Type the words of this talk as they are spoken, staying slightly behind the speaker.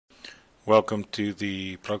Welcome to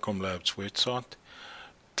the Procom Labs website.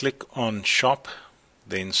 Click on Shop,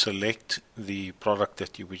 then select the product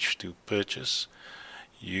that you wish to purchase.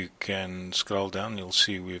 You can scroll down, you'll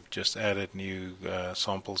see we've just added new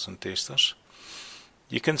samples and testers.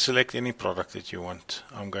 You can select any product that you want.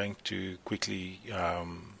 I'm going to quickly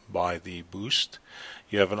buy the Boost.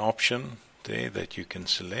 You have an option there that you can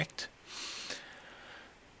select.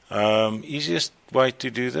 Easiest way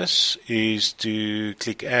to do this is to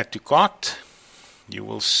click Add to Cart. You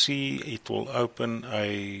will see it will open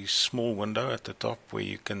a small window at the top where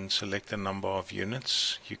you can select the number of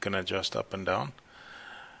units. You can adjust up and down,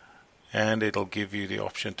 and it'll give you the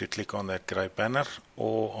option to click on that grey banner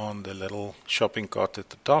or on the little shopping cart at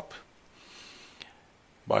the top.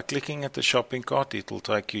 By clicking at the shopping cart, it will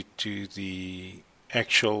take you to the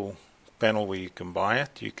actual panel where you can buy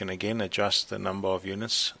it. You can again adjust the number of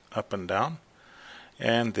units up and down,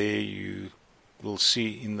 and there you will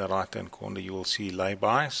see in the right hand corner you will see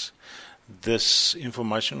lay-bys. This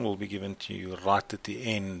information will be given to you right at the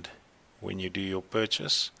end when you do your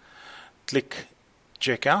purchase. Click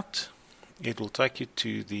checkout. It will take you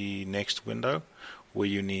to the next window where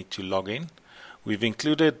you need to log in. We've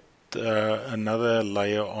included another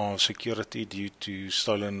layer of security due to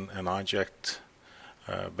stolen and hijacked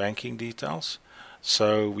banking details.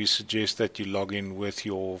 So we suggest that you log in with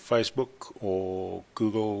your Facebook or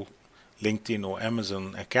Google, LinkedIn or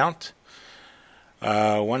Amazon account.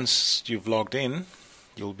 Once you've logged in,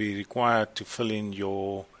 you'll be required to fill in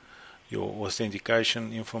your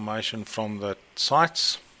authentication information from the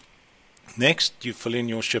sites. Next, you fill in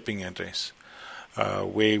your shipping address,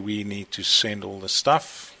 where we need to send all the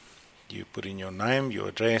stuff. You put in your name, your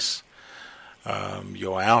address,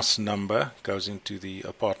 your house number goes into the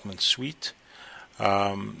apartment suite.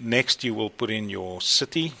 Next, you will put in your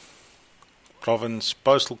city, province,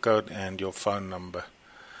 postal code, and your phone number.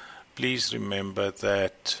 Please remember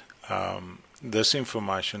that this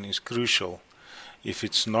information is crucial. If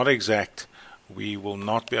it's not exact, we will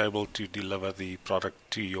not be able to deliver the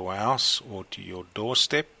product to your house or to your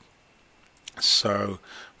doorstep. So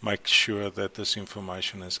make sure that this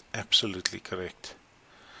information is absolutely correct.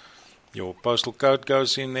 Your postal code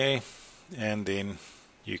goes in there, and then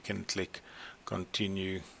you can click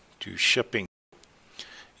Continue to Shipping.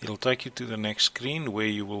 It'll take you to the next screen where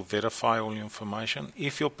you will verify all your information.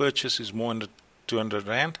 If your purchase is more than 200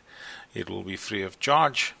 Rand, it will be free of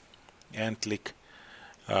charge. And click,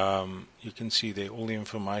 you can see there all the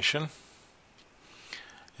information,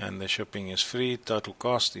 and the shipping is free. Total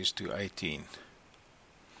cost is 218.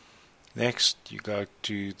 Next, you go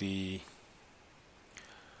to the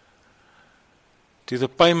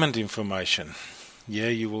payment information.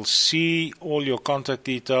 Here you will see all your contact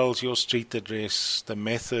details, your street address, the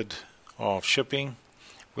method of shipping,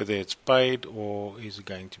 whether it's paid or is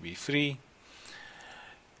going to be free.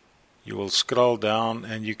 You will scroll down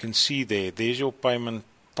and you can see there's your payment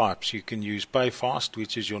types. You can use PayFast,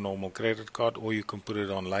 which is your normal credit card, or you can put it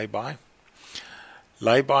on lay-by.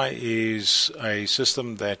 Lay-by is a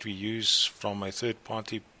system that we use from a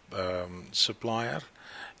third-party supplier.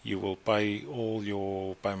 You will pay all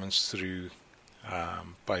your payments through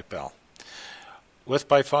PayPal. With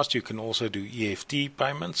PayFast, you can also do EFT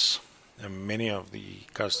payments, and many of the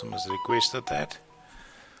customers requested that.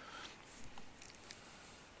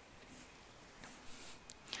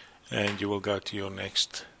 And you will go to your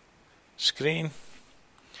next screen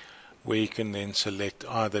where you can then select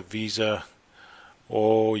either Visa,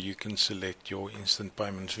 or you can select your instant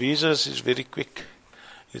payments. Visas is very quick.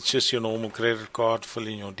 It's just your normal credit card, fill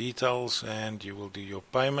in your details, and you will do your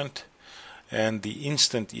payment. And the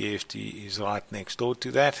instant EFT is right next door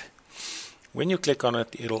to that. When you click on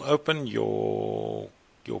it, it'll open your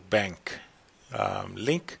bank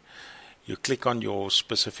link. You click on your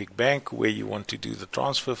specific bank where you want to do the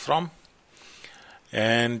transfer from,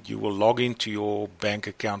 and you will log into your bank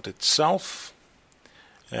account itself,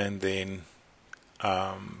 and then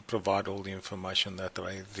provide all the information that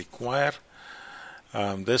they require.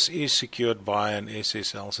 This is secured by an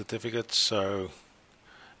SSL certificate, so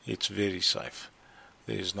it's very safe.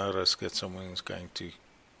 There is no risk that someone is going to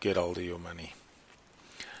get hold of your money.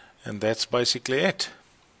 And that's basically it.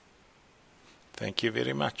 Thank you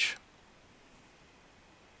very much.